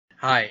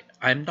Hi,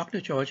 I'm Dr.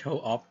 George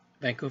Ho of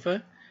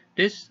Vancouver.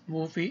 This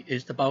movie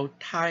is about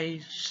Tai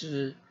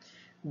Chi,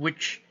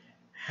 which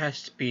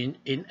has been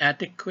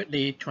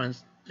inadequately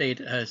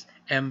translated as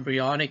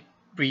embryonic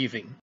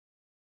breathing.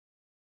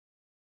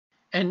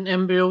 An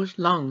embryo's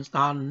lungs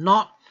are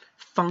not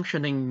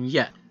functioning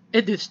yet.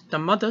 It is the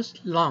mother's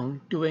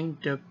lung doing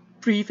the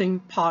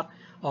breathing part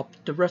of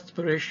the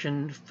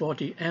respiration for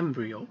the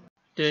embryo.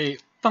 The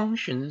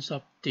functions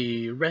of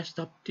the rest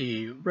of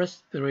the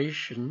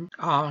respiration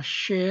are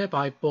shared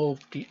by both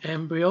the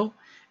embryo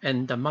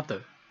and the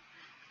mother.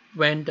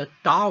 When the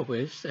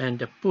Taoists and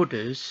the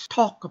Buddhists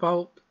talk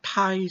about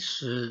Tai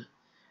Chi,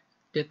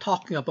 they're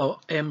talking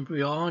about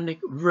embryonic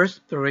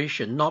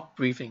respiration, not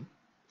breathing.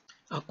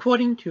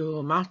 According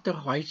to Master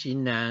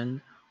Huai-jin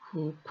Nan,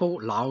 who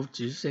quote Lao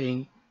Tzu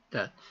saying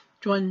that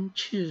专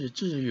气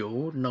自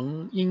由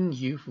能应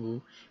于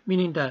福,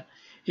 meaning that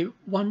if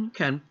one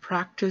can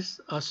practice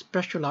a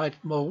specialized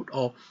mode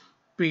of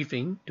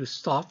breathing to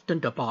soften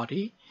the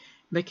body,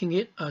 making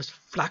it as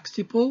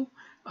flexible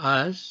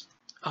as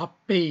a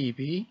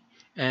baby,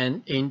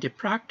 and in the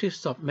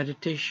practice of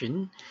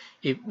meditation,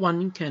 if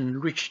one can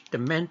reach the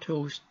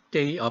mental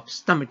state of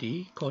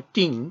samadhi called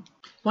Ting,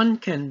 one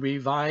can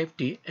revive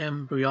the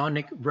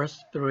embryonic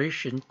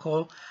respiration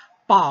called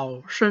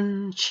Bao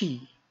Shen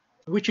Qi,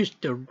 which is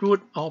the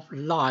root of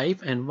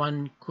life, and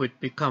one could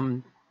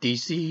become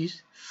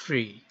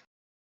disease-free.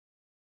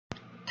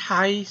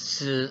 Tai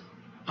Chi,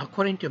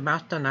 according to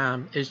Master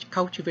Nam, is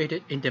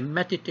cultivated in the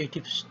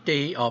meditative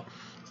state of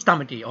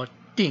samadhi or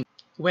Ting,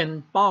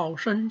 when Bao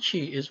Shen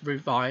Qi is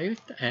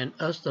revived, and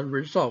as a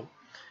result,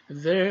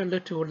 very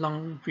little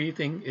lung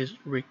breathing is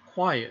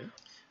required.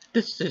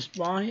 This is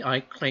why I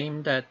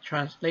claim that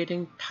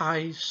translating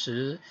Tai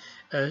Chi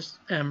as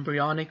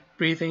embryonic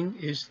breathing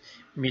is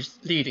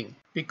misleading,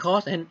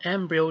 because an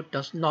embryo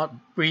does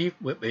not breathe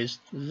with its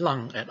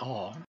lung at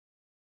all.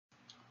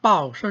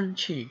 Bao Shen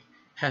Qi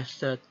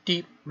has a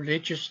deep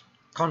religious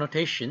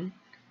connotation.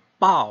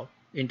 Bao,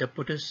 in the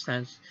Buddhist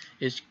sense,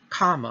 is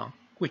karma,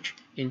 which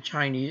in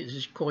Chinese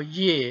is called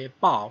Yè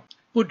报.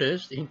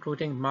 Buddhists,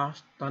 including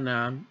Master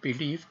Nam,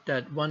 believe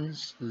that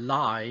one's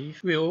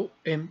life will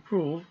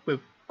improve with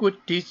good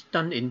deeds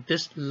done in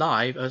this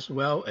life as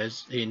well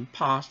as in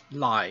past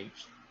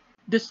lives.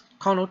 This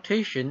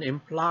connotation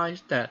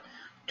implies that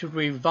to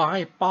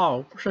revive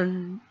Bao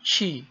Shen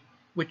Qi,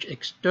 which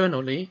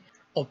externally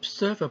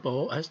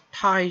observable as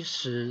Tai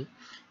Chi,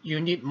 you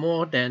need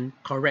more than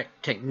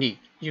correct technique.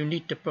 You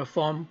need to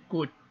perform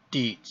good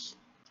deeds.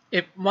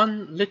 If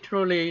one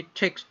literally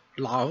takes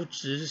Lao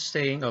Tzu's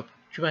saying of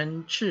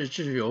专气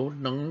自由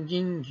能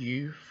应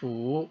于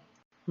福,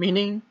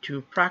 meaning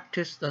to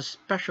practice a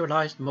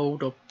specialized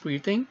mode of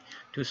breathing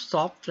to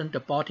soften the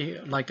body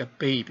like a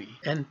baby,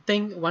 and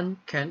think one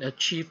can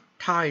achieve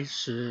Tai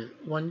Chi,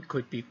 one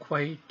could be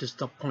quite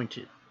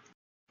disappointed.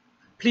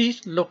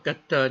 Please look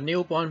at the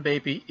newborn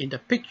baby in the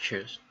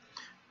pictures.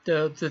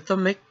 The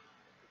rhythmic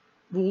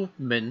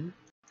movement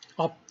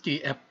of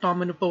the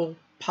abdominal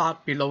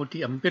part below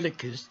the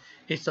umbilicus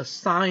is a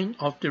sign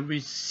of the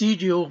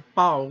residual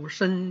Bao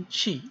Shen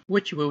Qi,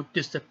 which will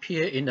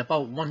disappear in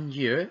about 1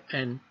 year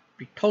and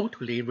be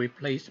totally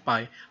replaced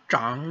by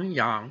Zhǎng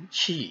Yang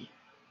Qi.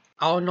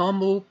 Our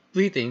normal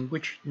breathing,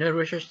 which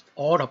nourishes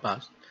all of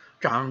us,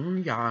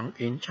 Zhǎng Yang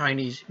in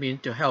Chinese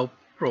means to help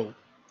grow.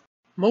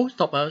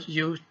 Most of us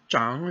use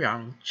Zhǎng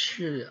Yang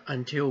Qi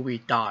until we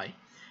die,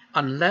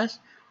 unless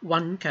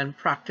one can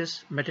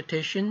practice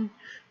meditation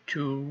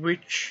to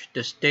reach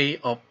the state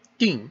of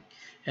Ting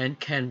and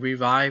can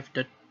revive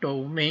the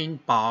domain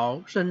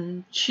Bao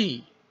Shen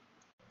Qi.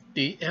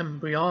 The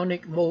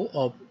embryonic mode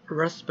of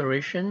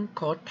respiration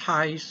called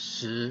Tai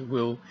Chi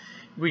will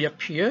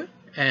reappear,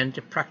 and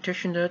the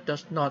practitioner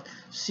does not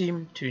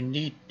seem to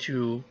need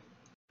to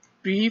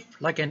breathe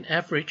like an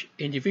average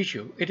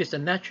individual. It is a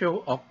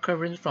natural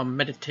occurrence from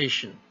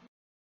meditation.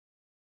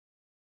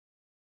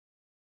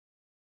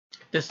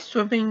 The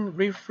swimming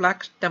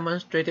reflex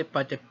demonstrated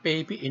by the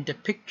baby in the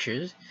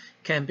pictures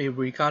can be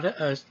regarded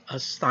as a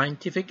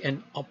scientific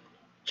and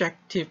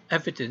objective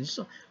evidence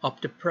of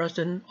the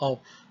presence of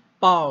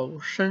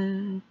Bao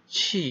Shen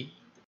Qi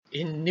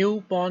in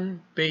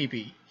newborn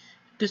baby.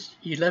 This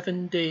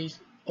 11 days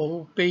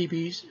old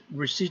baby's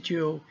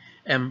residual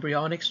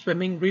embryonic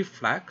swimming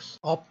reflex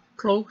of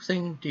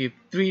closing the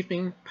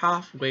breathing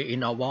pathway in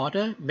the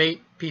water made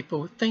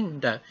people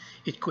think that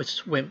it could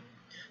swim.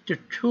 The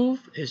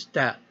truth is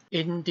that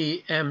in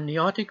the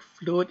amniotic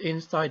fluid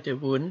inside the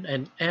womb,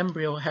 an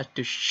embryo has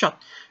to shut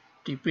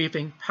the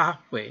breathing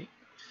pathway.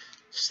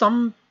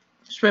 Some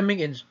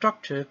swimming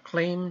instructors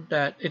claim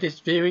that it is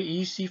very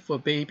easy for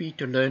baby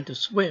to learn to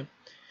swim.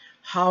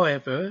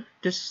 However,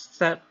 this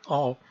set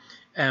of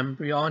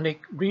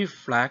embryonic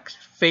reflex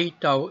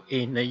fade out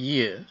in a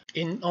year.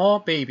 In all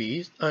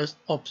babies, as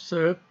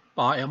observed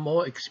by a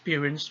more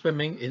experienced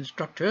swimming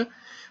instructor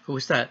who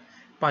said,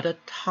 by the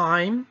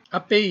time a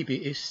baby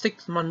is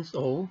 6 months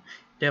old,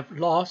 they have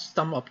lost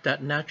some of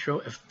that natural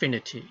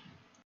affinity.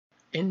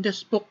 In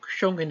this book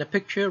shown in the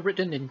picture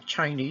written in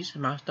Chinese,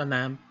 Master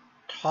Nam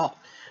taught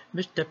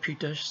Mr.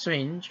 Peter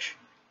Strange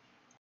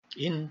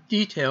in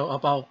detail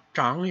about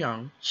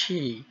Zhǎng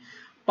Qi,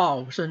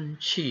 Bao Shen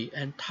Qi,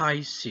 and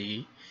Tai,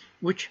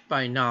 which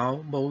by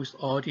now most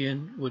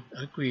audience would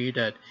agree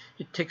that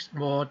it takes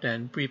more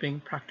than breathing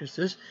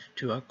practices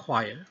to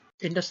acquire.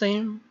 In the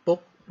same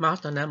book,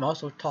 Master Nam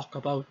also talked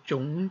about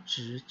种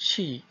子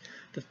气,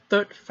 the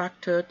third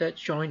factor that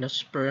joins a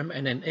sperm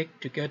and an egg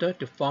together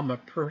to form a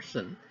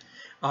person.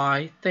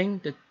 I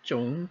think that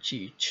种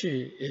子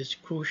气 is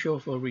crucial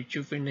for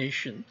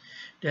rejuvenation.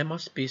 There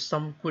must be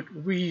some good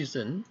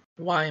reason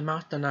why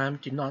Master Nam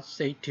did not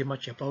say too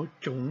much about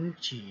种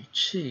子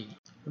气.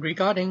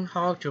 Regarding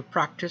how to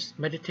practice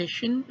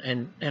meditation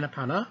and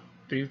Anapana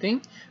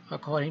breathing,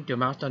 according to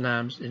Master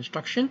Nam's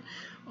instruction,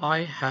 I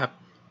have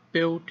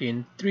built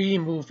in 3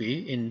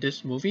 movies in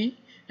this movie,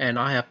 and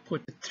I have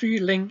put 3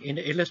 links in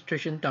the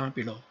illustration down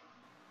below.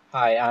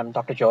 Hi, I'm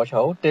Dr. George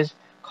Ho. This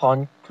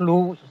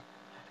concludes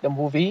the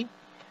movie,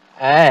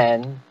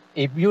 and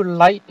if you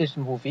like this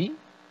movie,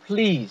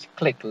 please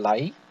click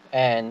like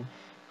and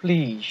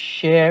please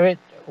share it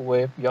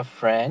with your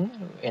friend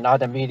in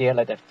other media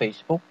like that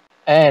Facebook,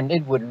 and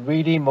it would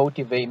really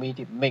motivate me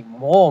to make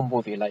more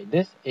movies like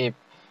this if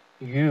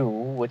you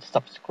would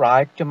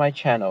subscribe to my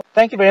channel.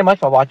 Thank you very much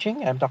for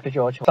watching. I'm Dr.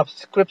 George Ho.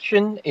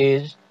 Subscription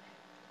is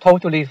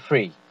totally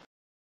free.